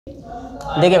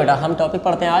देखिए बेटा, हम टॉपिक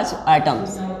पढ़ते हैं आज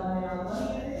आइटम्स।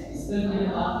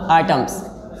 आइटम्स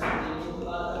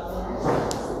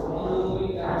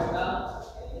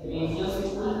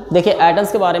देखिए,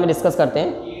 आइटम्स के बारे में डिस्कस करते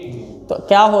हैं। तो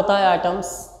क्या होता है आइटम्स?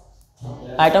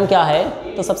 आइटम क्या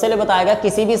है? तो सबसे पहले बताया गया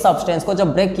किसी भी सब्सटेंस को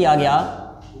जब ब्रेक किया गया,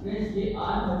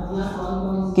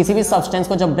 किसी भी सब्सटेंस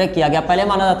को जब ब्रेक किया गया, पहले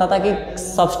माना जाता था कि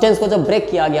सब्सटेंस को जब ब्रेक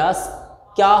किया गया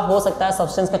क्या हो सकता है?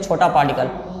 सब्सटेंस का छोटा पार्टिकल।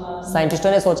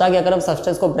 साइंटिस्टों ने सोचा कि अगर हम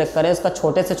सब्सटेंस को ब्रेक करें, उसका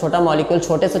छोटे से छोटा मॉलिक्यूल,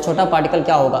 छोटे से छोटा पार्टिकल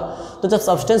क्या होगा। तो जब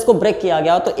सब्सटेंस को ब्रेक किया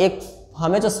गया तो एक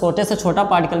हमें जो छोटे से छोटा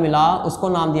पार्टिकल मिला उसको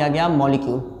नाम दिया गया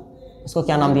मॉलिक्यूल। उसको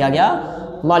क्या नाम दिया गया?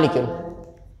 मॉलिक्यूल।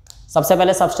 सबसे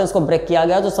पहले सब्सटेंस को ब्रेक किया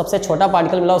गया, जो सबसे छोटा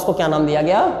पार्टिकल मिला उसको क्या नाम दिया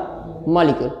गया?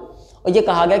 मॉलिक्यूल। और ये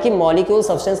कहा गया कि मॉलिक्यूल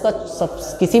सब्सटेंस का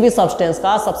किसी भी सब्सटेंस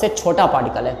का सबसे छोटा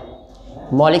पार्टिकल है।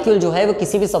 मॉलिक्यूल जो है वो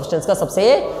किसी भी सब्सटेंस का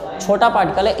सबसे छोटा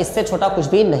पार्टिकल है, इससे छोटा कुछ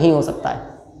भी नहीं हो सकता है।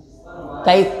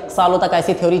 कई सालों तक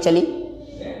ऐसी थ्योरी चली,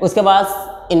 उसके बाद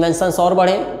इन्वेंशंस और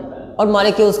बढ़े और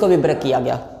मॉलिक्यूल्स को भी ब्रेक किया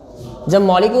गया। जब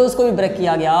मॉलिक्यूल्स को भी ब्रेक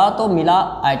किया गया तो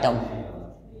मिला आइटम।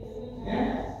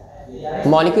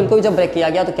 मॉलिक्यूल को भी जब ब्रेक किया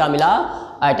गया तो क्या मिला?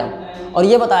 आइटम। और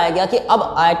ये बताया गया कि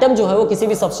अब आइटम जो है वो किसी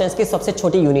भी सब्सटेंस की सबसे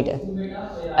छोटी यूनिट है।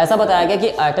 ऐसा बताया गया कि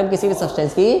आइटम किसी भी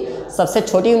सब्सटेंस की सबसे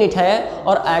छोटी यूनिट है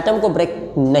और आइटम को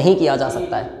ब्रेक नहीं किया जा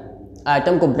सकता है।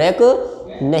 आइटम को ब्रेक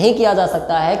नहीं किया जा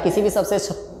सकता है। किसी भी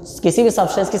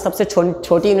सब्सटेंस की सबसे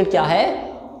छोटी यूनिट क्या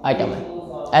है? आइटम है,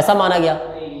 ऐसा माना गया।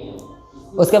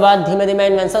 उसके बाद धीमे धीमे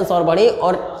इन्वेंशंस और बढ़ी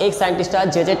और एक साइंटिस्ट है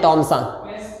जे जे टॉमसन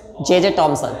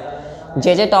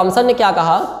ने क्या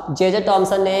कहा? जे जे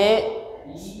टॉमसन ने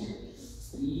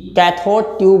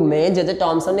कैथोड ट्यूब में, जे जे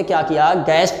टॉमसन ने क्या किया?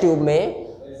 गैस ट्यूब में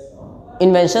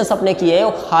इन्वेंशंस अपने किए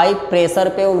और हाई प्रेशर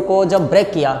पे उनको जब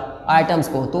ब्रेक किया आइटम्स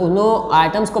को, तो उन्होंने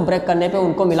आइटम्स को ब्रेक करने पे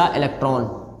उनको मिला इलेक्ट्रॉन।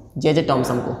 जे जे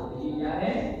टॉमसन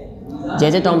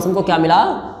को क्या मिला?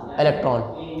 इलेक्ट्रॉन।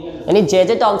 यानी जे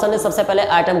जे टॉमसन ने सबसे पहले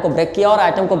आइटम को ब्रेक किया और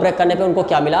आइटम को ब्रेक करने पे उनको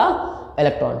क्या मिला?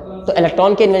 इलेक्ट्रॉन। तो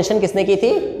इलेक्ट्रॉन की इन्वेंशन किसने की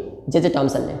थी? जे जे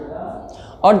टॉमसन ने।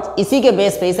 और इसी के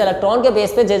बेस पे, इस इलेक्ट्रॉन के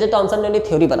बेस पे जे जे टॉमसन ने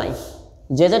थ्योरी बनाई।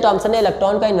 जे जे टॉमसन ने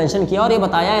इलेक्ट्रॉन का इन्वेंशन किया और ये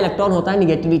बताया इलेक्ट्रॉन होता है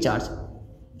निगेटिवली चार्ज।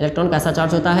 इलेक्ट्रॉन कैसा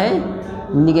चार्ज होता है?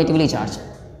 Negatively charge.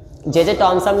 जे जे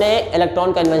टॉमसन ने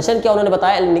इलेक्ट्रॉन का इन्वेंशन किया, उन्होंने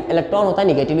बताया इलेक्ट्रॉन होता है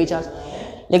निगेटिवली चार्ज।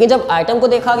 लेकिन जब आइटम को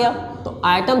देखा गया तो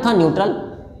आइटम था न्यूट्रल।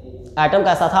 आइटम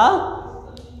कैसा था?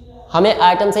 हमें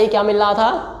आइटम से ही क्या मिल रहा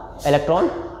था? इलेक्ट्रॉन।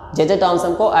 जे जे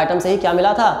टॉमसन को आइटम से ही क्या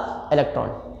मिला था? इलेक्ट्रॉन।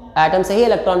 आइटम से ही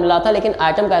इलेक्ट्रॉन मिला था, लेकिन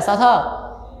आइटम कैसा था?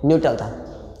 न्यूट्रल था।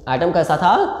 आइटम कैसा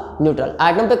था? न्यूट्रल।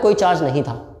 आइटम पे कोई चार्ज नहीं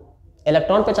था।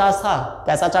 इलेक्ट्रॉन पे चार्ज था।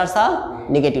 कैसा चार्ज था?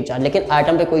 Negative charge. लेकिन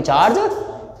आइटम पे कोई चार्ज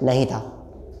नहीं था।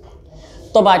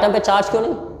 तो अब आइटम पे चार्ज क्यों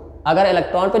नहीं? अगर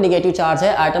इलेक्ट्रॉन पे निगेटिव चार्ज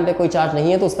है, आइटम पे कोई चार्ज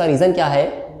नहीं है, तो उसका रीज़न क्या है?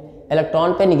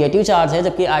 इलेक्ट्रॉन पे निगेटिव चार्ज है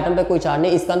जबकि आइटम पे कोई चार्ज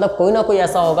नहीं। इसका मतलब कोई ना कोई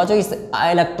ऐसा होगा जो इस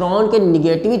इलेक्ट्रॉन के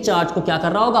निगेटिव चार्ज को क्या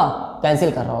कर रहा होगा?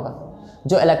 कैंसिल कर रहा होगा।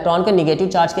 जो इलेक्ट्रॉन के निगेटिव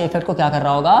चार्ज के इफेक्ट को क्या कर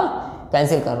रहा होगा?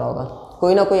 कैंसिल कर रहा होगा।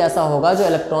 कोई ना कोई ऐसा होगा जो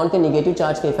इलेक्ट्रॉन के निगेटिव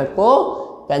चार्ज के इफेक्ट को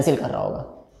कैंसिल कर रहा होगा।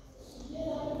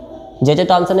 जे जे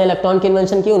टॉमसन ने इलेक्ट्रॉन की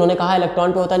इन्वेंशन की। उन्होंने कहा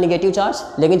इलेक्ट्रॉन पे होता है निगेटिव चार्ज,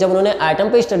 लेकिन जब उन्होंने आइटम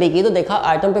पे स्टडी की तो देखा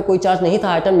आइटम पे कोई चार्ज नहीं था,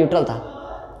 आइटम न्यूट्रल था।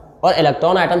 और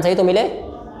इलेक्ट्रॉन आइटम से ही तो मिले,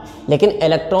 लेकिन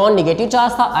इलेक्ट्रॉन निगेटिव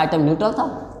चार्ज था, आइटम न्यूट्रल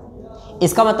था।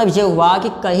 इसका मतलब ये हुआ कि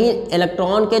कहीं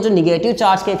इलेक्ट्रॉन के जो निगेटिव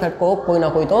चार्ज के इफेक्ट को कोई ना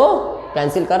कोई तो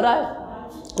कैंसिल कर रहा है,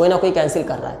 कोई ना कोई कैंसिल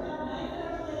कर रहा है।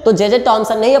 तो जे जे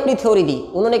टॉमसन ने ही अपनी थ्योरी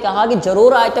दी। उन्होंने कहा कि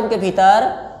जरूर आइटम के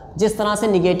भीतर जिस तरह से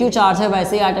निगेटिव चार्ज है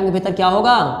वैसे ही आइटम के भीतर क्या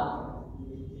होगा?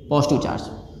 Positive charge.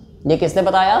 ये किसने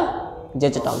बताया? जे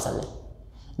जे टॉमसन ने।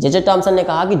 जे जे टॉमसन ने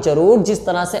कहा कि जरूर जिस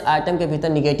तरह से आइटम के भीतर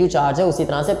निगेटिव चार्ज है उसी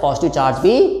तरह से पॉजिटिव चार्ज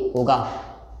भी होगा।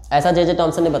 ऐसा जे जे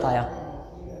टॉमसन ने बताया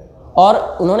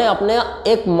और उन्होंने अपने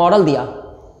एक मॉडल दिया।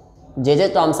 जे जे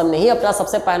टॉमसन ने ही अपना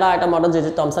सबसे पहला आइटम मॉडल जे जे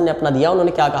टॉमसन ने अपना दिया।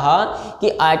 उन्होंने क्या कहा कि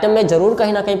आइटम में जरूर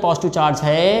कहीं ना कहीं पॉजिटिव चार्ज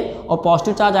है और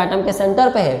पॉजिटिव चार्ज आइटम के सेंटर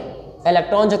पे है।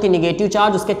 इलेक्ट्रॉन जो कि निगेटिव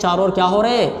चार्ज उसके चारों ओर क्या हो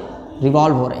रहे हैं?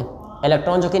 रिवॉल्व हो रहे हैं।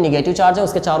 इलेक्ट्रॉन जो कि निगेटिव चार्ज है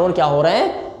उसके चारों ओर क्या हो रहे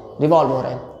हैं? रिवॉल्व हो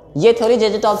रहे हैं। ये थ्योरी जे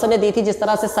जे टॉमसन ने दी थी। जिस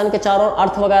तरह से सन के चारों ओर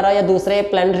अर्थ वगैरह या दूसरे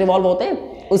प्लैनेट रिवॉल्व होते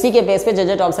हैं, उसी के बेस पे जे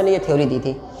जे टॉमसन ने ये थ्योरी दी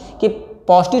थी कि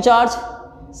पॉजिटिव चार्ज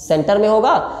सेंटर में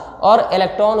होगा और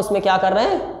इलेक्ट्रॉन उसमें क्या कर रहे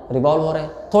हैं? रिवॉल्व हो रहे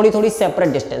हैं। थोड़ी थोड़ी सेपरेट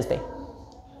डिस्टेंस पे,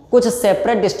 कुछ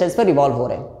सेपरेट डिस्टेंस पे रिवॉल्व हो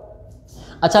रहे हैं।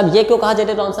 अच्छा, अब ये क्यों कहा जे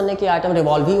जे टॉमसन ने कि आइटम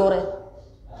रिवॉल्व ही हो रहे हैं?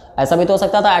 ऐसा भी तो हो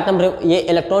सकता था आइटम ये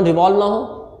इलेक्ट्रॉन रिवॉल्व ना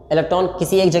हो, इलेक्ट्रॉन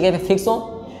किसी एक जगह पे फिक्स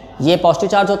हो, ये पॉजिटिव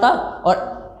चार्ज होता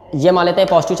और ये मान लेते हैं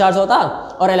पॉजिटिव चार्ज होता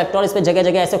और इलेक्ट्रॉन इस पर जगह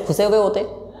जगह ऐसे खुसे हुए होते,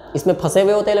 इसमें फंसे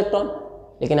हुए होते इलेक्ट्रॉन।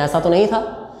 लेकिन ऐसा तो नहीं था,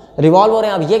 रिवॉल्व हो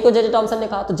रहे हैं। अब ये क्यों जे जे टॉमसन ने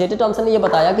कहा? तो जे जे टॉमसन ने ये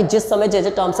बताया कि जिस समय जे जे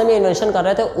टॉमसन ये इन्वेंशन कर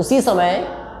रहे थे उसी समय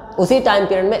उसी टाइम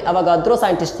पीरियड में अवोगाद्रो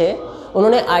साइंटिस्ट थे,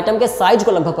 उन्होंने आइटम के साइज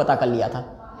को लगभग पता कर लिया था।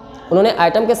 उन्होंने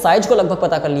आइटम के साइज को लगभग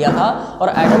पता कर लिया था और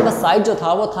आइटम का साइज जो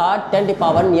था वो था 10 to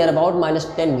power near about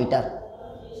 -10 metre.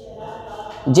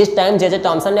 जिस टाइम जे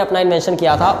टॉमसन ने अपना इन्वेंशन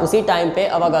किया था उसी टाइम पे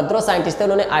अवोगाद्रो साइंटिस्ट थे,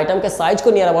 उन्होंने आइटम के साइज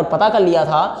को नियर अबाउट पता कर लिया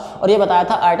था और ये बताया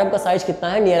था आइटम का साइज कितना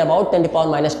है, near about 10 to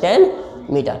power -10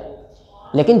 metre.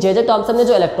 लेकिन जे टॉमसन ने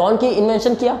जो इलेक्ट्रॉन की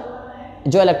इन्वेंशन किया,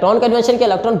 जो इलेक्ट्रॉन का इन्वेंशन किया,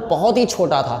 इलेक्ट्रॉन बहुत ही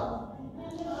छोटा था।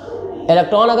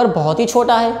 इलेक्ट्रॉन अगर बहुत ही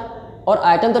छोटा है और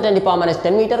आइटम तो 10 टू पावर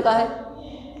 -10 मीटर का है,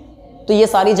 तो ये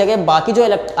सारी जगह, बाकी जो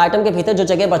आइटम के भीतर जो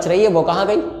जगह बच रही है वो कहाँ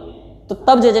गई? तो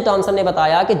तब जे टॉमसन ने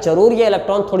बताया कि जरूर ये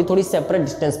इलेक्ट्रॉन थोड़ी थोड़ी सेपरेट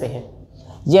डिस्टेंस पे है।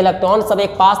 ये इलेक्ट्रॉन सब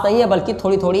एक पास नहीं है बल्कि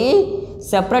थोड़ी थोड़ी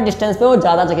सेपरेट डिस्टेंस पे वो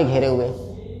ज़्यादा जगह घेरे हुए।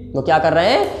 वो क्या कर रहे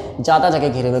हैं? ज़्यादा जगह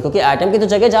घेरे हुए, क्योंकि आइटम की तो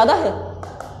जगह ज़्यादा है,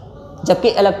 जबकि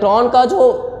इलेक्ट्रॉन का जो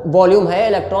वॉल्यूम है,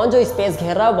 इलेक्ट्रॉन जो स्पेस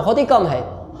घेर रहा है बहुत ही कम है।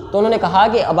 तो उन्होंने कहा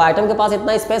कि अब आइटम के पास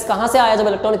इतना स्पेस कहाँ से आया जब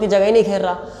इलेक्ट्रॉन इतनी जगह ही नहीं घेर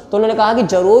रहा। तो उन्होंने कहा कि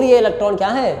जरूर ये इलेक्ट्रॉन क्या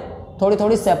है, थोड़ी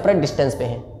थोड़ी सेपरेट डिस्टेंस पे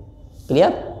है।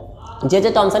 क्लियर? जे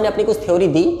टॉमसन ने अपनी कुछ थ्योरी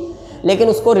दी, लेकिन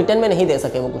उसको रिटर्न में नहीं दे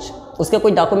सके वो कुछ, उसके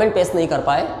कोई डॉक्यूमेंट पेश नहीं कर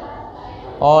पाए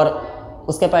और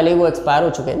उसके पहले ही वो एक्सपायर हो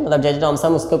चुके, मतलब जे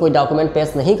टॉमसन उसके कोई डॉक्यूमेंट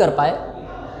पेश नहीं कर पाए।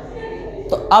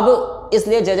 तो अब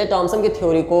इसलिए जे टॉमसन की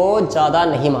थ्योरी को ज़्यादा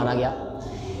नहीं माना गया।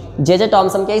 जे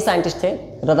टॉमसन के ही साइंटिस्ट थे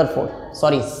रदरफोर्ड,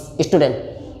 सॉरी स्टूडेंट,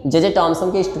 जे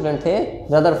टॉमसन के स्टूडेंट थे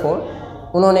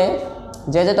रदरफोर्ड। उन्होंने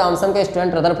जे टॉमसन के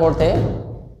स्टूडेंट रदरफोर्ड थे,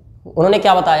 उन्होंने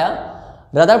क्या बताया?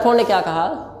 रदरफोर्ड ने क्या कहा,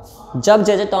 जब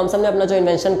जे टॉमसन ने अपना जो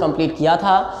इन्वेंशन कंप्लीट किया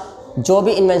था, जो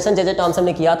भी इन्वेंशन जे टॉमसन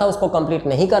ने किया था उसको कंप्लीट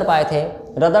नहीं कर पाए थे,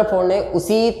 रदरफोर्ड ने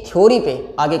उसी थ्योरी पे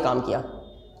आगे काम किया।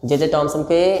 जे टॉमसन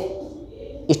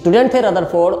के स्टूडेंट थे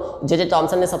रदरफोर्ड, जे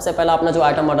टॉमसन ने सबसे पहला अपना जो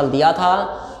आइटम मॉडल दिया था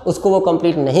उसको वो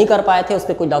कंप्लीट नहीं कर पाए थे,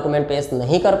 उसके कोई डॉक्यूमेंट पेश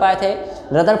नहीं कर पाए थे।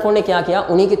 रदरफोर्ड ने क्या किया?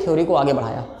 उन्हीं की थ्योरी को आगे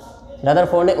बढ़ाया।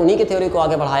 रदरफोर्ड ने उन्हीं की थ्योरी को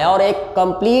आगे बढ़ाया और एक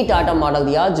कंप्लीट आइटम मॉडल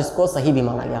दिया जिसको सही भी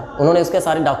माना गया। उन्होंने उसके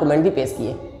सारे डॉक्यूमेंट भी पेश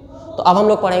किए। तो अब हम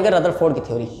लोग पढ़ेंगे रदरफोर्ड की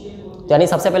थ्योरी। तो यानी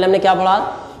सबसे पहले हमने क्या पढ़ा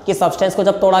कि सब्सटेंस को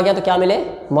जब तोड़ा गया तो क्या मिले?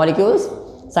 मॉलिक्यूल्स।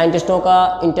 साइंटिस्टों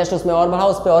का इंटरेस्ट उसमें और बढ़ा,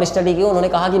 उस पर और स्टडी की। उन्होंने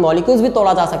कहा कि मॉलिक्यूल्स भी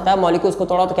तोड़ा जा सकता है, मॉलिक्यूल्स को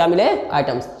तोड़ा तो क्या मिले?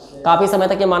 आइटम्स। काफ़ी समय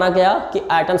तक ये माना गया कि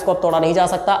आइटम्स को अब तोड़ा नहीं जा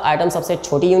सकता, आइटम सबसे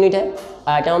छोटी यूनिट है,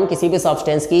 आइटम किसी भी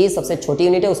सब्सटेंस की सबसे छोटी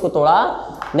यूनिट है, उसको तोड़ा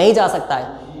नहीं जा सकता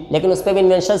है। लेकिन उस पर भी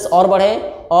इन्वेंशंस और बढ़े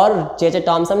और जे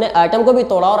टॉमसन ने आइटम को भी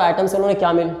तोड़ा और आइटम से उन्होंने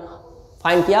क्या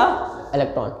फाइंड किया?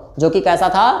 इलेक्ट्रॉन, जो कि कैसा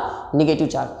था? Negative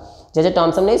charge. जे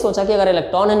टॉमसन ने सोचा कि अगर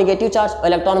इलेक्ट्रॉन है निगेटिव चार्ज,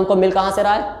 इलेक्ट्रॉन हमको मिल कहाँ से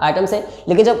रहा है? आइटम से।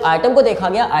 लेकिन जब आइटम को देखा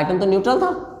गया, आइटम तो न्यूट्रल था।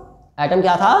 आइटम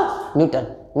क्या था? न्यूट्रल,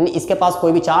 इसके पास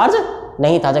कोई भी चार्ज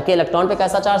नहीं था, जबकि इलेक्ट्रॉन पे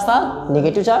कैसा चार्ज था?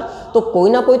 Negative charge. तो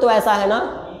कोई ना कोई तो ऐसा है ना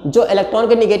जो इलेक्ट्रॉन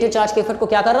के निगेटिव चार्ज के इफेक्ट को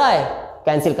क्या कर रहा है?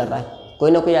 कैंसिल कर रहा है।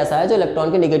 कोई ना कोई ऐसा है जो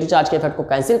इलेक्ट्रॉन के निगेटिव चार्ज के इफेक्ट को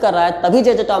कैंसिल कर रहा है। तभी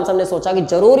जे टॉमसन ने सोचा कि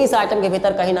जरूर इस आइटम के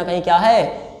भीतर कहीं ना कहीं क्या है?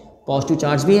 पॉजिटिव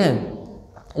चार्ज भी है।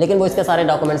 लेकिन वो इसके सारे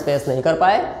डॉक्यूमेंट्स पेश नहीं कर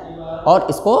पाए और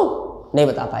इसको नहीं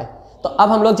बता पाए। तो अब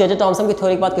हम लोग जे टॉमसन की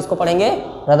थ्योरी के बाद किसको पढ़ेंगे?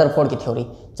 रदरफोर्ड की थ्योरी।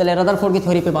 चलिए रदरफोर्ड की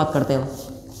थ्योरी पे बात करते हैं।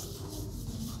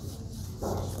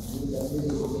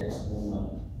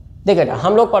 देखिए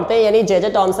हम लोग पढ़ते हैं, यानी जे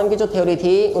टॉमसन की जो थ्योरी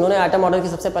थी, उन्होंने आइटम मॉडल की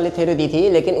सबसे पहले थ्योरी दी थी,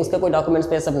 लेकिन उसके कोई डॉक्यूमेंट्स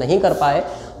पे सब नहीं कर पाए।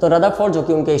 तो रदरफोर्ड जो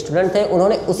कि उनके स्टूडेंट थे,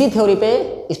 उन्होंने उसी थ्योरी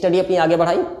पे स्टडी अपनी आगे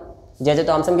बढ़ाई, जे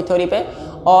टॉमसन की थ्योरी पे,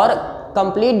 और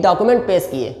कंप्लीट डॉक्यूमेंट पेश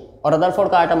किए। और रदरफोर्ड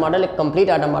का आइटम मॉडल एक कंप्लीट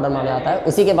आइटम मॉडल माना जाता है,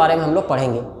 उसी के बारे में हम लोग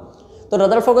पढ़ेंगे। तो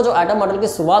रदरफोर्ड का जो आइटम मॉडल की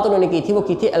शुरुआत उन्होंने की थी वो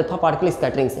की थी अल्फा पार्टिकल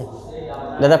स्कैटरिंग से।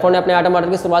 रदरफोर्ड ने अपने आइटम मॉडल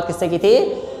की शुरुआत किससे की थी?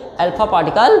 अल्फा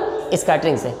पार्टिकल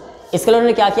स्कैटरिंग से। इसके लिए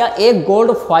उन्होंने क्या किया? एक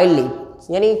गोल्ड फॉइल ली,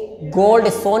 यानी गोल्ड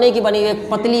सोने की बनी हुई एक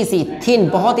पतली सी थिन,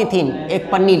 बहुत ही थिन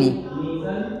एक पन्नी ली।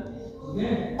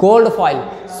 गोल्ड फॉइल,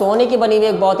 सोने की बनी हुई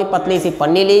एक बहुत ही पतली सी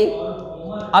पन्नी ली।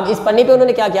 अब इस पन्नी पे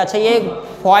उन्होंने क्या किया? अच्छा, ये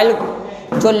फॉइल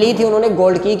जो ली थी उन्होंने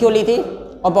गोल्ड की क्यों ली थी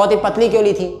और बहुत ही पतली क्यों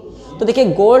ली थी? तो देखिए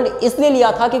गोल्ड इसलिए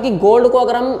लिया था क्योंकि गोल्ड को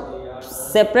अगर हम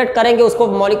सेपरेट करेंगे, उसको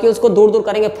मॉलिक्यूल्स को दूर दूर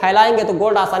करेंगे, फैलाएंगे, तो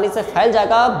गोल्ड आसानी से फैल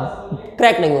जाएगा,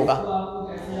 क्रैक नहीं होगा।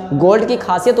 गोल्ड की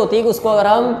खासियत होती है कि उसको अगर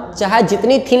हम चाहे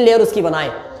जितनी थिन लेयर उसकी बनाएं,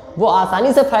 वो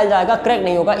आसानी से फैल जाएगा, क्रैक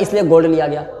नहीं होगा, इसलिए गोल्ड लिया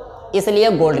गया।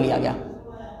 इसलिए गोल्ड लिया गया।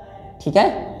 ठीक है,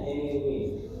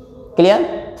 क्लियर?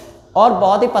 और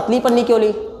बहुत ही पतली पन्नी क्यों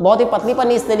ली? बहुत ही पतली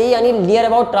पन्नी इसलिए ली, यानी नियर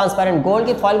अबाउट ट्रांसपेरेंट। गोल्ड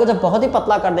की फॉइल को जब बहुत ही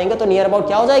पतला कर देंगे तो नियर अबाउट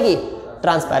क्या हो जाएगी?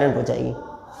 ट्रांसपेरेंट हो जाएगी।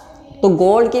 तो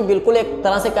गोल्ड की बिल्कुल एक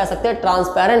तरह से कह सकते हैं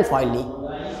ट्रांसपेरेंट फॉइल ली।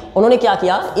 उन्होंने क्या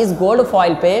किया? इस गोल्ड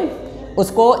फॉइल पे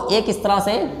उसको एक इस तरह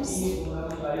से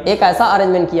एक ऐसा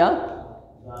अरेंजमेंट किया,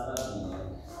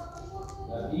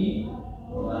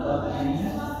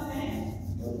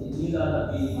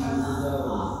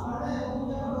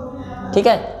 ठीक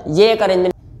है, ये एक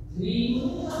अरेंजमेंट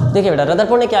देखिए बेटा,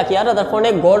 रदरफोर्ड ने क्या किया, रदरफोर्ड ने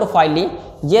एक गोल्ड फाइल ली,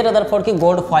 ये रदरफोर्ड की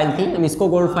गोल्ड फाइल थी, हम इसको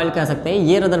गोल्ड फाइल कह सकते हैं।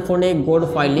 ये रदरफोर्ड ने एक गोल्ड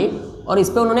फाइल ली और इस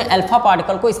पर उन्होंने अल्फा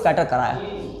पार्टिकल को स्कैटर कराया।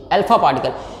 अल्फा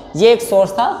पार्टिकल ये एक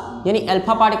सोर्स था, यानी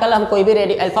अल्फा पार्टिकल, हम कोई भी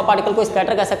अल्फा पार्टिकल को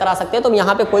स्कैटर कैसे करा सकते हैं, तो हम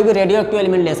यहाँ पे कोई भी रेडियो एक्टिव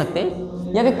एलिमेंट ले सकते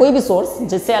हैं या फिर कोई भी सोर्स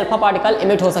जिससे अल्फा पार्टिकल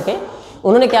इमिट हो सके।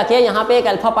 उन्होंने क्या किया, यहाँ पे एक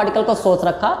अल्फा पार्टिकल का सोर्स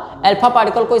रखा, अल्फा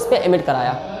पार्टिकल को इस पर इमिट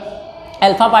कराया,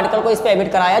 अल्फा पार्टिकल को इस पर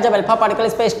इमिट कराया। जब अल्फा पार्टिकल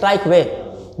इस पर स्ट्राइक हुए,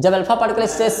 जब अल्फा पार्टिकल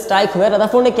इससे स्ट्राइक हुए,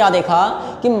 रदरफोर्ड ने क्या देखा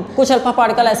कि कुछ अल्फा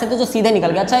पार्टिकल ऐसे थे जो सीधे निकल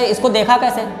गए। अच्छा, इसको देखा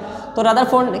कैसे, तो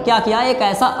रदरफोर्ड ने क्या किया, एक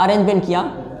ऐसा अरेंजमेंट किया,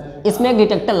 इसमें एक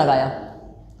डिटेक्टर लगाया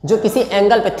जो किसी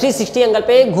एंगल पे 360 एंगल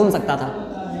पे घूम सकता था,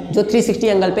 जो 360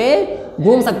 एंगल पे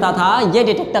घूम सकता था, ये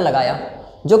डिटेक्टर लगाया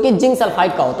जो कि जिंक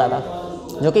सल्फाइड का होता था,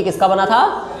 जो कि किसका बना था,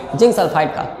 जिंक सल्फाइड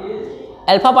का।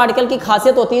 अल्फा पार्टिकल की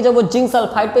खासियत होती है जब वो जिंक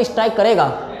सल्फाइड पे स्ट्राइक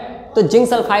करेगा तो जिंक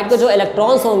सल्फाइड के जो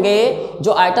इलेक्ट्रॉन्स होंगे,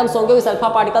 जो आइटम्स होंगे, उस अल्फा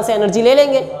पार्टिकल से एनर्जी ले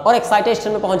लेंगे और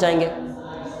एक्साइटेशन में पहुंच जाएंगे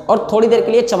और थोड़ी देर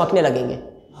के लिए चमकने लगेंगे।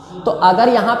 तो अगर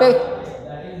यहाँ पे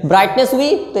ब्राइटनेस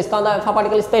हुई तो इसका मतलब अल्फा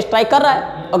पार्टिकल इस पर स्ट्राइक कर रहा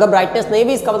है, अगर ब्राइटनेस नहीं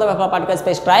हुई इसका मतलब अल्फा पार्टिकल इस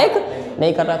पर स्ट्राइक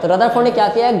नहीं कर रहा है। तो रदरफोर्ड ने क्या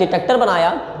किया, एक डिटेक्टर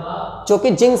बनाया जो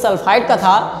कि जिंक सल्फाइड का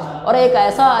था और एक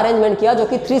ऐसा अरेंजमेंट किया जो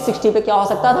कि 360 पे क्या हो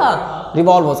सकता था,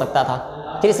 रिवॉल्व हो सकता था,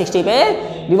 360 पे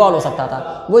रिवॉल्व हो सकता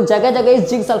था। वो जगह जगह इस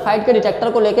जिंक सल्फाइड के डिटेक्टर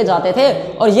को लेके जाते थे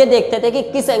और ये देखते थे कि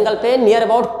किस एंगल पे नियर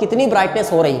अबाउट कितनी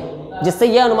ब्राइटनेस हो रही, जिससे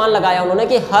ये अनुमान लगाया उन्होंने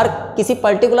कि हर किसी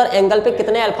पर्टिकुलर एंगल पे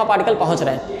कितने अल्फा पार्टिकल पहुंच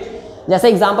रहे हैं। जैसे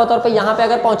एग्जांपल तौर पे यहाँ पे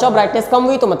अगर पहुंचा, ब्राइटनेस कम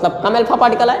हुई तो मतलब कम अल्फा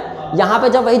पार्टिकल है, यहाँ पे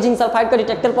जब वही जिंक सल्फाइड का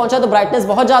डिटेक्टर पहुंचा तो ब्राइटनेस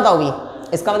बहुत ज़्यादा हुई,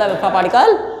 इसका मतलब अल्फा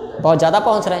पार्टिकल बहुत ज़्यादा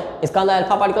पहुंच रहे हैं, इसका मतलब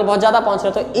अल्फा पार्टिकल बहुत ज़्यादा पहुंच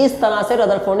रहे हैं। तो इस तरह से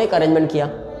रदरफोर्ड ने एक अरेंजमेंट किया।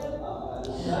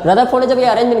 रदरफोर्ड ने जब ये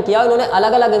अरेंजमेंट किया, उन्होंने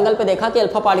अलग अलग एंगल पे देखा कि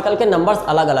अल्फा पार्टिकल के नंबर्स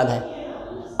अलग अलग हैं,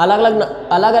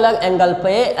 अलग अलग एंगल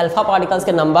पे अल्फा पार्टिकल्स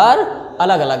के नंबर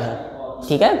अलग अलग हैं,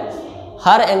 ठीक है।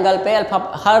 हर एंगल पे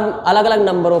हर अलग अलग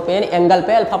नंबरों पे एंगल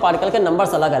पे अल्फा पार्टिकल के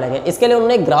नंबर्स अलग अलग हैं। इसके लिए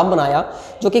उन्होंने एक ग्राफ बनाया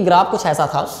जो कि ग्राफ कुछ ऐसा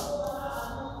था।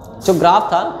 जो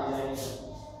ग्राफ था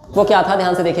वो क्या था,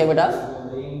 ध्यान से देखिए बेटा।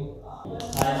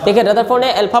 देखिए, रदरफोर्ड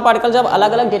ने अल्फा पार्टिकल जब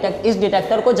अलग अलग इस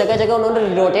डिटेक्टर को जगह जगह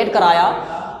उन्होंने रोटेट कराया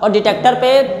और डिटेक्टर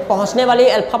पे पहुंचने वाली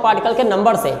अल्फा पार्टिकल के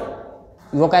नंबर से,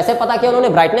 वो कैसे पता किया उन्होंने,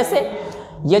 ब्राइटनेस से।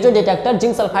 ये जो डिटेक्टर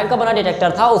जिंक सल्फाइड का बना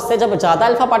डिटेक्टर था, उससे जब ज़्यादा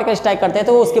अल्फा पार्टिकल स्ट्राइक करते थे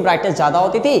तो उसकी ब्राइटनेस ज़्यादा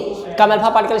होती थी, कम अल्फा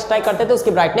पार्टिकल स्ट्राइक करते थे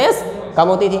उसकी ब्राइटनेस कम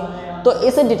होती थी। तो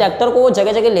इस डिटेक्टर को वो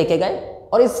जगह जगह लेके गए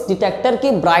और इस डिटेक्टर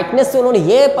की ब्राइटनेस से उन्होंने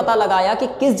ये पता लगाया कि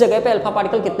किस जगह पे अल्फा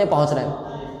पार्टिकल कितने पहुंच रहे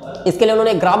हैं। इसके लिए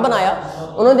उन्होंने एक ग्राफ बनाया।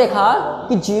 उन्होंने देखा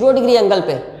कि 0 डिग्री एंगल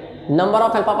पे number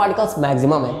of alpha particles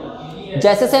maximum है,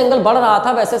 जैसे से एंगल बढ़ रहा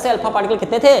था वैसे से अल्फा पार्टिकल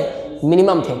कितने थे,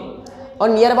 मिनिमम थे, और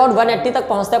नियर अबाउट 180 तक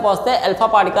पहुंचते पहुंचते alpha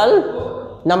particle,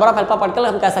 number of alpha particle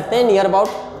हम कह सकते हैं नियर अबाउट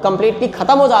कंप्लीटली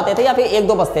खत्म हो जाते थे या फिर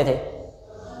 1-2 बचते थे।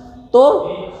 तो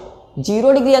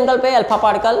 0 डिग्री एंगल पे alpha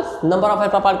particle, number of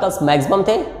alpha particles maximum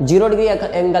थे। 0 डिग्री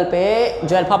एंगल पे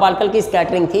जो अल्फा पार्टिकल की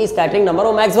स्कैटरिंग थी, स्कैटरिंग नंबर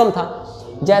वो मैक्सिमम था।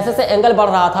 जैसे से एंगल बढ़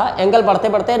रहा था, एंगल बढ़ते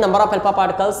बढ़ते नंबर ऑफ अल्फा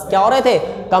पार्टिकल्स क्या हो रहे थे,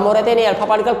 कम हो रहे थे, नहीं अल्फा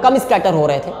पार्टिकल कम स्कैटर हो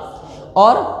रहे थे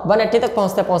और 180 तक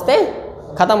पहुंचते पहुंचते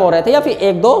खत्म हो रहे थे या फिर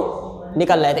 1-2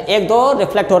 निकल रहे थे, 1-2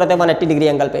 रिफ्लेक्ट हो रहे थे 180 डिग्री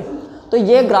एंगल पे। तो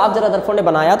ये ग्राफ जो रदरफोर्ड ने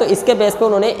बनाया, तो इसके बेस पे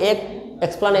उन्होंने एक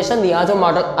एक्सप्लेनेशन दिया जो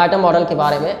आइटम मॉडल के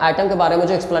बारे में, आइटम के बारे में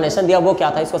जो एक्सप्लेनेशन दिया वो क्या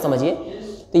था, इसको समझिए।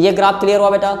 तो ये ग्राफ क्लियर हुआ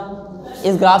बेटा।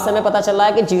 इस ग्राफ से हमें पता चल रहा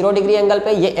है कि 0 डिग्री एंगल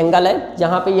पे ये एंगल है,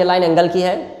 यहाँ पे ये लाइन एंगल की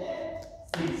है,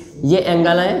 ये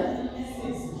एंगल है,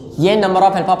 ये नंबर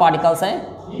ऑफ अल्फा पार्टिकल्स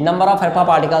हैं, नंबर ऑफ अल्फा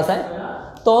पार्टिकल्स हैं।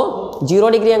 तो 0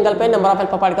 डिग्री एंगल पे number of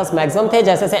alpha particles maximum थे,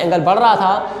 जैसे से एंगल बढ़ रहा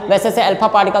था वैसे से अल्फा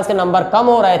पार्टिकल्स के नंबर कम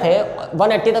हो रहे थे,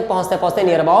 180 तक पहुंचते पहुंचते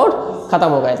नियर अबाउट खत्म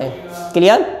हो गए थे।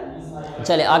 क्लियर,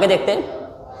 चलिए आगे देखते हैं।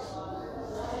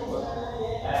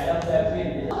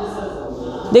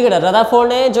 देखिए, रदरफोर्ड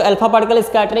ने जो अल्फा पार्टिकल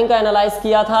स्कैटरिंग का एनालाइज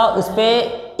किया था, उस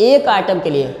पर एक आइटम के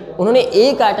लिए उन्होंने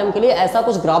एक आइटम के लिए ऐसा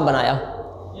कुछ ग्राफ बनाया।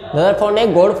 रदरफोर्ड ने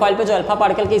गोल्ड फाइल पे जो अल्फा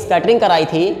पार्टिकल की स्कैटरिंग कराई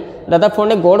थी, रदरफोर्ड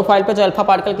ने गोल्ड फाइल पे जो अल्फा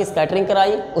पार्टिकल की स्कैटरिंग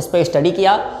कराई उस पर स्टडी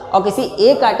किया और किसी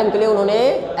एक आइटम के लिए उन्होंने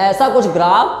ऐसा कुछ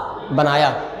ग्राफ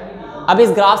बनाया। अब इस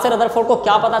ग्राफ से रदरफोर्ड को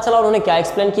क्या पता चला, उन्होंने क्या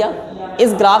एक्सप्लेन किया,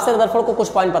 इस ग्राफ से रदरफोर्ड को कुछ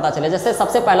पॉइंट पता चले। जैसे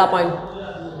सबसे पहला पॉइंट,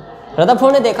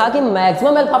 रदरफोर्ड ने देखा कि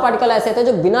मैक्सिमम अल्फा पार्टिकल ऐसे थे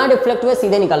जो बिना डिफ्लेक्ट हुए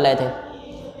सीधे निकल रहे थे।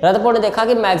 रदरफोर्ड ने देखा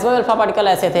कि मैक्सिमम अल्फा पार्टिकल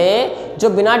ऐसे थे जो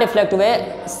बिना डिफ्लेक्ट हुए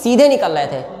सीधे निकल रहे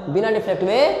थे, बिना डिफ्लेक्ट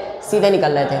हुए सीधे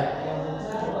निकल रहे थे।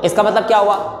 इसका मतलब क्या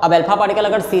हुआ, अब अल्फा पार्टिकल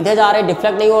अगर सीधे जा रहे हैं,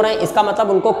 डिफ्लेक्ट नहीं हो रहे हैं, इसका मतलब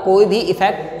उनको कोई भी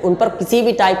इफेक्ट, उन पर किसी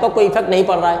भी टाइप का कोई इफेक्ट नहीं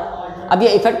पड़ रहा है। अब ये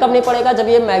इफेक्ट कब नहीं पड़ेगा, जब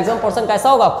ये मैक्सिमम पोर्शन कैसा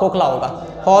होगा, खोखला होगा,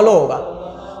 हॉलो होगा।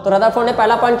 तो रदरफोर्ड ने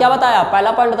पहला पॉइंट क्या बताया,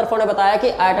 पहला पॉइंट रदरफोर्ड ने बताया कि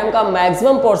आइटम का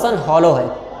मैक्सिमम पोर्शन हॉलो है।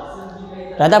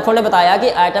 रदरफोर्ड ने बताया कि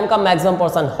आइटम का मैक्सिमम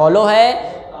पोर्शन हॉलो है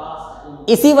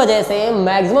इसी वजह से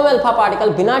मैक्सिमम अल्फा पार्टिकल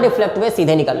बिना डिफ्लेक्ट हुए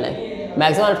सीधे निकल रहे हैं।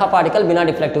 मैक्सिमम अल्फा पार्टिकल बिना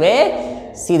डिफ्लेक्ट हुए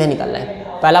सीधे निकल रहे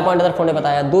हैं। पहला पॉइंट रदरफोर्ड ने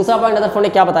बताया। दूसरा पॉइंट रदरफोर्ड ने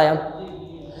क्या बताया?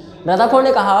 रदरफोर्ड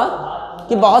ने कहा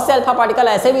कि बहुत से अल्फा पार्टिकल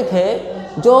ऐसे भी थे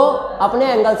जो अपने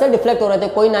एंगल से डिफ्लेक्ट हो रहे थे।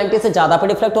 कोई 90 से ज़्यादा पे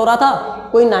डिफ्लेक्ट हो रहा था,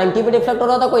 कोई 90 पे डिफ्लेक्ट हो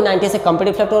रहा था, कोई 90 से कम पे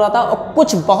डिफ्लेक्ट हो रहा था, और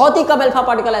कुछ बहुत ही कम अल्फा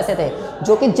पार्टिकल ऐसे थे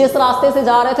जो कि जिस रास्ते से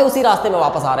जा रहे थे उसी रास्ते में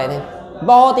वापस आ रहे थे।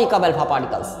 बहुत ही कम अल्फा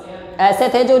पार्टिकल्स ऐसे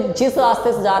थे जो जिस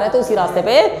रास्ते से जा रहे थे उसी रास्ते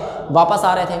पे वापस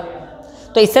आ रहे थे।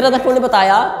 तो इससे रदरफोर्ड ने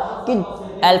बताया कि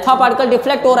अल्फा पार्टिकल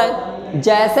डिफ्लेक्ट हो रहा है।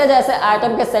 जैसे जैसे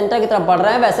एटम के सेंटर की तरफ बढ़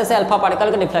रहे हैं वैसे से अल्फा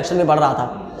पार्टिकल का डिफ्लेक्शन भी बढ़ रहा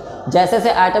था। जैसे से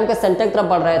एटम के सेंटर की तरफ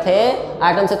बढ़ रहे थे,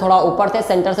 एटम से थोड़ा ऊपर थे,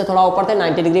 सेंटर से थोड़ा ऊपर थे,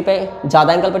 90 डिग्री पे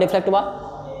ज़्यादा एंगल पे डिफ्लेक्ट हुआ,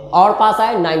 और पास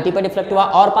आए 90 पे डिफ्लेक्ट हुआ,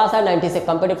 और पास आए 90 से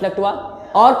कम पे डिफ्लेक्ट हुआ,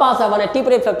 और पास आए 180 पे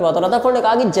डिफ्लेक्ट हुआ। तो रदरफोर्ड ने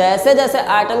कहा कि जैसे जैसे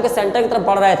एटम के सेंटर की तरफ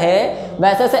बढ़ रहे थे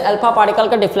वैसे से अल्फा पार्टिकल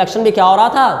का डिफ्लेक्शन भी क्या हो रहा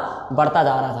था? बढ़ता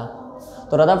जा रहा था।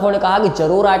 तो रदरफोर्ड ने कहा कि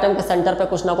जरूर एटम के सेंटर पे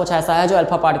कुछ ना कुछ ऐसा है जो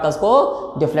अल्फा पार्टिकल्स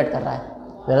को डिफ्लेक्ट कर रहा है।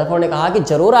 रदरफोर्ड ने कहा कि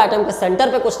जरूर एटम के सेंटर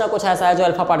पे कुछ ना कुछ ऐसा है जो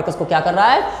अल्फा पार्टिकल्स को क्या कर रहा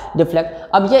है?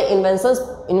 डिफ्लेक्ट। अब ये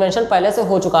इन्वेंशन पहले से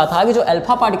हो चुका था कि जो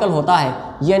अल्फा पार्टिकल होता है,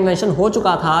 ये इन्वेंशन हो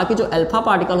चुका था कि जो अल्फा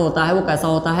पार्टिकल होता है वो कैसा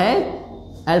होता है?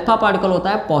 अल्फा पार्टिकल होता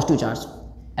है पॉजिटिव चार्ज।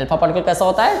 अल्फा पार्टिकल कैसा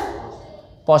होता है?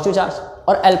 Positive charge.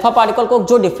 और अल्फा पार्टिकल को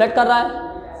जो डिफ्लेक्ट कर रहा है,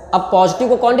 अब पॉजिटिव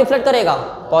को कौन डिफ्लेक्ट करेगा?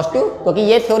 पॉजिटिव, क्योंकि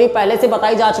ये थ्योरी पहले से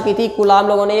बताई जा चुकी थी। कूलाम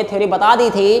लोगों ने ये थ्योरी बता दी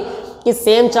थी कि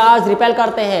सेम चार्ज रिपेल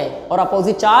करते हैं और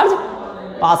अपोजिट चार्ज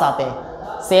पास आते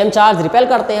हैं। सेम चार्ज रिपेल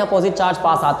करते हैं, अपोजिट चार्ज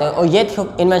पास आते हैं। और ये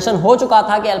इन्वेंशन हो चुका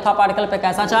था कि अल्फा पार्टिकल पे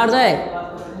कैसा चार्ज है?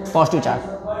 Positive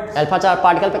charge. अल्फा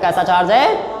पार्टिकल पे कैसा चार्ज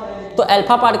है? तो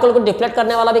अल्फा पार्टिकल को डिफ्लेक्ट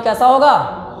करने वाला भी कैसा होगा?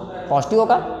 पॉजिटिव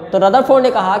होगा। तो रदरफोर्ड ने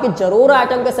कहा कि जरूर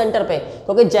एटम के सेंटर पे,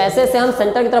 क्योंकि जैसे से हम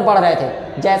सेंटर की तरफ बढ़ रहे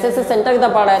थे, जैसे से सेंटर की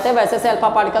तरफ बढ़ रहे थे वैसे से अल्फा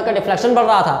पार्टिकल का डिफ्लेक्शन बढ़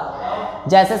रहा था।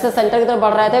 जैसे से सेंटर की तरफ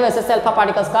बढ़ रहे थे वैसे से अल्फा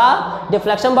पार्टिकल्स का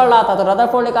डिफ्लेक्शन बढ़ रहा था। तो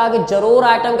रदरफोर्ड ने कहा कि जरूर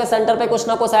एटम के सेंटर पे कुछ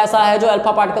ना कुछ ऐसा है जो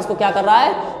अल्फा पार्टिकल्स को क्या कर रहा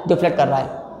है? डिफ्लेक्ट कर रहा है।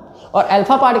 और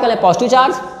अल्फा पार्टिकल है पॉजिटिव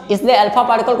चार्ज, इसलिए अल्फा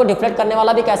पार्टिकल को डिफ्लेक्ट करने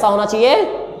वाला भी कैसा होना चाहिए?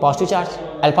 Positive charge.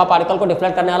 अल्फा पार्टिकल को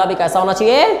डिफ्लेक्ट करने वाला भी कैसा होना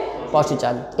चाहिए? Positive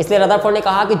charge. इसलिए रदरफोर्ड ने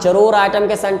कहा कि जरूर एटम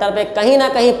के सेंटर पे कहीं ना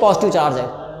कहीं पॉजिटिव चार्ज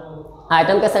है।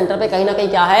 एटम के सेंटर पे कहीं ना कहीं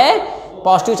क्या है?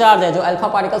 पॉजिटिव चार्ज है जो अल्फा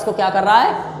पार्टिकल्स को क्या कर रहा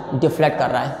है? डिफ्लेक्ट कर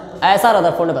रहा है। ऐसा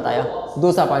रदरफोर्ड ने बताया।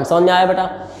 दूसरा पॉइंट समझ में आया बेटा?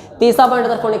 तीसरा पॉइंट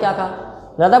रदरफोर्ड ने क्या कहा?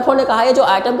 रदरफोर्ड ने कहा ये जो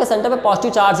एटम के सेंटर पे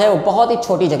पॉजिटिव चार्ज है वो बहुत ही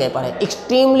छोटी जगह पर है,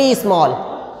 एक्सट्रीमली स्मॉल।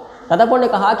 रदरफोर्ड ने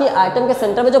कहा कि एटम के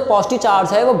सेंटर में जो पॉजिटिव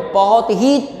चार्ज है वो बहुत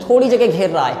ही थोड़ी जगह घेर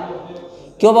रहा है।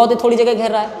 क्यों बहुत ही थोड़ी जगह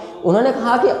घेर रहा है? उन्होंने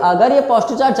कहा कि अगर ये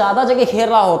पॉजिटिव चार्ज ज़्यादा जगह घेर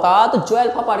रहा होता तो जो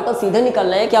अल्फा पार्टिकल सीधे निकल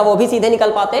रहे हैं क्या वो भी सीधे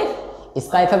निकल पाते?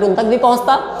 इसका इफेक्ट उन तक भी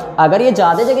पहुंचता। अगर ये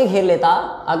ज़्यादा जगह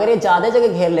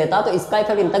घेर लेता, तो इसका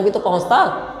इफेक्ट इन तक भी तो पहुंचता।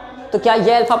 तो क्या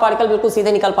ये अल्फा पार्टिकल बिल्कुल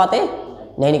सीधे निकल पाते?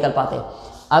 नहीं निकल पाते।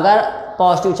 अगर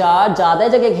पॉजिटिव चार्ज ज़्यादा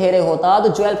जगह घेरे होता तो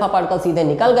जो अल्फा पार्टिकल सीधे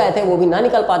निकल गए थे वो भी ना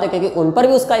निकल पाते, क्योंकि उन पर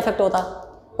भी उसका इफेक्ट होता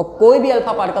और कोई भी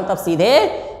अल्फा पार्टिकल तब सीधे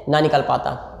ना निकल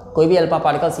पाता। कोई भी अल्फा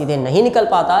पार्टिकल सीधे नहीं निकल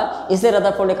पाता। इसलिए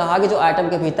रदरफोर्ड ने कहा कि जो एटम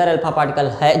के भीतर अल्फा पार्टिकल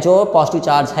है, जो पॉजिटिव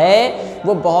चार्ज है,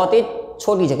 वो बहुत ही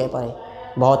छोटी जगह पर है,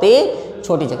 बहुत ही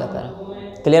छोटी जगह पर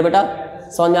है। क्लियर बेटा?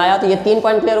 समझ में आया? तो ये 3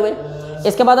 पॉइंट क्लियर हुए।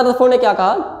 इसके बाद रदरफोर्ड ने क्या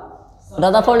कहा?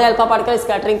 रदरफोर्ड ने अल्फा पार्टिकल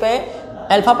स्कैटरिंग पे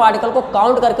अल्फा पार्टिकल को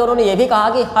काउंट करके उन्होंने ये भी कहा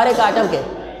कि हर एक एटम के,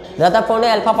 रदरफोर्ड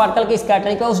ने अल्फा पार्टिकल की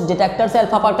स्कैटरिंग पे उस डिटेक्टर से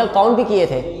अल्फा पार्टिकल काउंट भी किए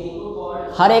थे।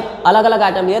 हर एक अलग अलग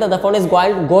आइटम लिए। रदरफोर्ड ने इस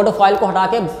गोल्ड फॉइल को हटा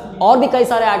के और भी कई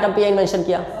सारे आइटम पे इन्वेंशन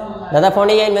किया। रदरफोर्ड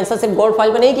ने ये इन्वेंशन सिर्फ गोल्ड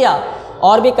फॉइल पे नहीं किया,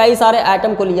 और भी कई सारे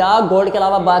आइटम को लिया। गोल्ड के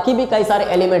अलावा बाकी भी कई सारे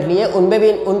एलिमेंट लिए, उन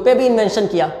पे भी इन्वेंशन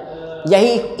किया।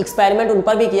 यही एक्सपेरिमेंट उन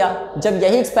पर भी किया। जब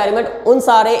यही एक्सपेरिमेंट उन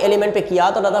सारे एलिमेंट पे किया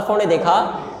तो रदरफोर्ड ने देखा,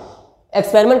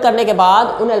 एक्सपेरिमेंट करने के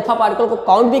बाद उन अल्फा पार्टिकल को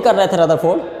काउंट भी कर रहे थे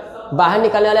रदरफोर्ड। बाहर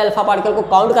निकलने वाले अल्फा पार्टिकल को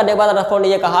काउंट करने के बाद रदरफोर्ड ने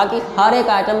यह कहा कि हर एक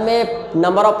आइटम में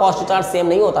number of positive charge same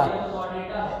नहीं होता।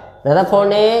 रदरफोर्ड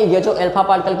ने ये जो अल्फा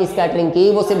पार्टिकल की स्कैटरिंग की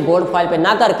वो सिर्फ गोल्ड फॉइल पे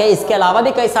ना करके इसके अलावा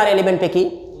भी कई सारे एलिमेंट पे की।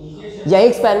 यही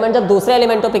एक्सपेरिमेंट जब दूसरे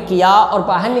एलिमेंटों पे किया और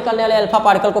बाहर निकलने वाले अल्फा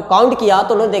पार्टिकल को काउंट किया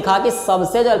तो उन्होंने देखा कि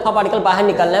सबसे जो अल्फा पार्टिकल बाहर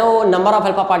निकल रहे हैं वो नंबर ऑफ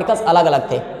अल्फा पार्टिकल्स अलग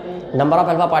अलग थे। नंबर ऑफ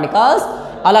अल्फा पार्टिकल्स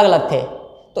अलग अलग थे।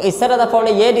 तो इससे रदरफोर्ड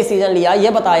ने ये डिसीजन लिया, ये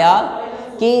बताया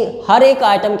कि हर एक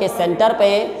आइटम के सेंटर पे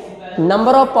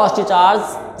number of positive charge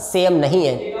same नहीं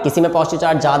है। किसी में पॉजिटिव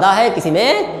चार्ज ज़्यादा है, किसी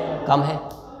में कम है।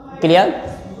 क्लियर?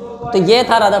 तो ये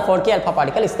था रदरफोर्ड की अल्फा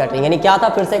पार्टिकल स्कैटरिंग। यानी क्या था,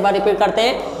 फिर से एक बार रिपीट करते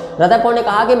हैं। रदरफोर्ड ने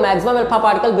कहा कि मैक्सिमम अल्फा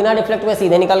पार्टिकल बिना डिफ्लेक्ट हुए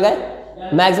सीधे निकल गए।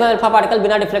 मैक्सिमम अल्फा पार्टिकल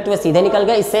बिना डिफ्लेक्ट हुए सीधे निकल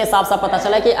गए। इससे साफ साफ पता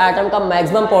चला कि एटम का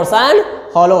मैक्सिमम पोर्शन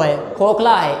हॉलो है,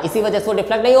 खोखला है, इसी वजह से वो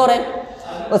डिफ्लेक्ट नहीं हो रहे।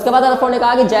 उसके बाद रदरफोर्ड ने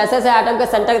कहा कि जैसे जैसे एटम के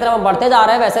सेंटर की तरफ बढ़ते जा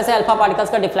रहे हैं वैसे से अल्फा पार्टिकल्स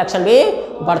का डिफ्लेक्शन भी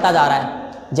बढ़ता जा रहा है।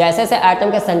 जैसे जैसे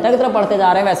एटम के सेंटर की तरफ बढ़ते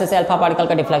जा रहे हैं वैसे से अल्फा पार्टिकल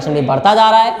का डिफ्लेक्शन भी बढ़ता जा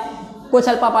रहा है। कुछ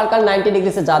अल्फा पार्टिकल 90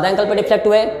 डिग्री से ज़्यादा एंगल पर डिफ्लेक्ट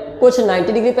हुए, कुछ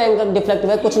 90 डिग्री पे एंगल डिफ्लेक्ट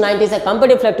हुए, कुछ 90 से कम पे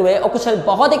डिफ्लेक्ट हुए, और कुछ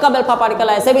बहुत ही कम अल्फा पार्टिकल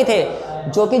ऐसे भी थे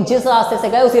जो कि जिस रास्ते से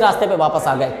गए उसी रास्ते पे वापस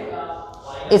आ गए।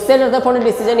 इससे रदरफोर्ड ने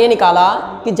डिसीजन ये निकाला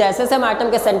कि जैसे से हम एटम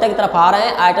के सेंटर की तरफ आ रहे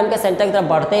हैं, एटम के सेंटर की तरफ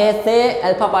बढ़ते हैं, इससे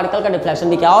अल्फा पार्टिकल का डिफ्लेक्शन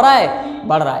भी क्या हो रहा है,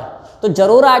 बढ़ रहा है। तो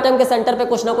जरूर एटम के सेंटर पे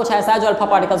कुछ ना कुछ ऐसा है जो अल्फा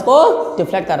पार्टिकल्स को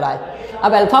डिफ्लेक्ट कर रहा है।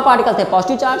 अब अल्फा पार्टिकल थे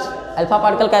पॉजिटिव चार्ज, अल्फा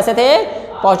पार्टिकल कैसे थे,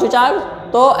 पॉजिटिव चार्ज,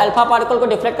 तो अल्फा पार्टिकल को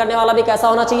डिफ्लेक्ट करने वाला भी कैसा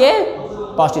होना चाहिए,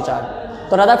 पॉजिटिव चार्ज।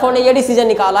 तो रदरफोर्ड ने ये डिसीजन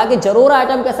निकाला कि जरूर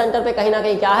एटम के सेंटर पे कहीं ना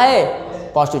कहीं क्या है,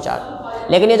 पॉजिटिव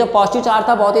चार्ज। लेकिन ये जो पॉजिटिव चार्ज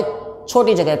था बहुत ही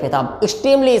छोटी जगह पे था,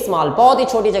 एक्सट्रीमली स्मॉल, बहुत ही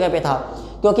छोटी जगह पे था,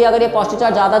 क्योंकि अगर ये पॉजिटिव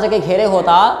चार्ज ज़्यादा जगह घेरे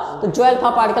होता तो जो अल्फा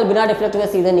पार्टिकल बिना डिफ्लेक्ट हुए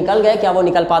सीधे निकल गए, क्या वो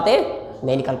निकल पाते,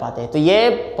 नहीं निकल पाते। तो ये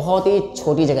बहुत ही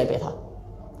छोटी जगह पे था।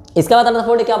 इसके बाद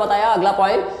रदरफोर्ड ने क्या बताया, अगला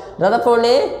पॉइंट, रदरफोर्ड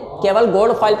ने केवल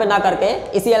गोल्ड फॉइल पे ना करके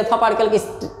इसी अल्फा पार्टिकल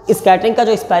की स्कैटरिंग का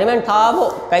जो एक्सपेरिमेंट था वो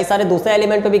कई सारे दूसरे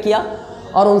एलिमेंट पे भी किया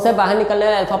और उनसे बाहर निकलने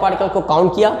वाले अल्फा पार्टिकल को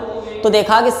काउंट किया। तो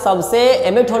देखा कि सबसे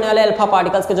एमिट होने वाले अल्फा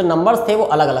पार्टिकल्स के जो नंबर्स थे वो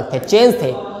अलग अलग थे, चेंज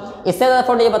थे। इससे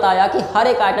रदरफोर्ड ने ये बताया कि हर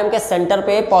एक आइटम के सेंटर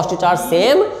पे पॉजिटिव चार्ज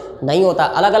सेम नहीं होता,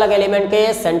 अलग अलग एलिमेंट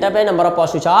के सेंटर पे नंबर ऑफ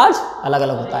पॉजिटिव चार्ज अलग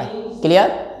अलग होता है।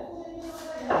 क्लियर?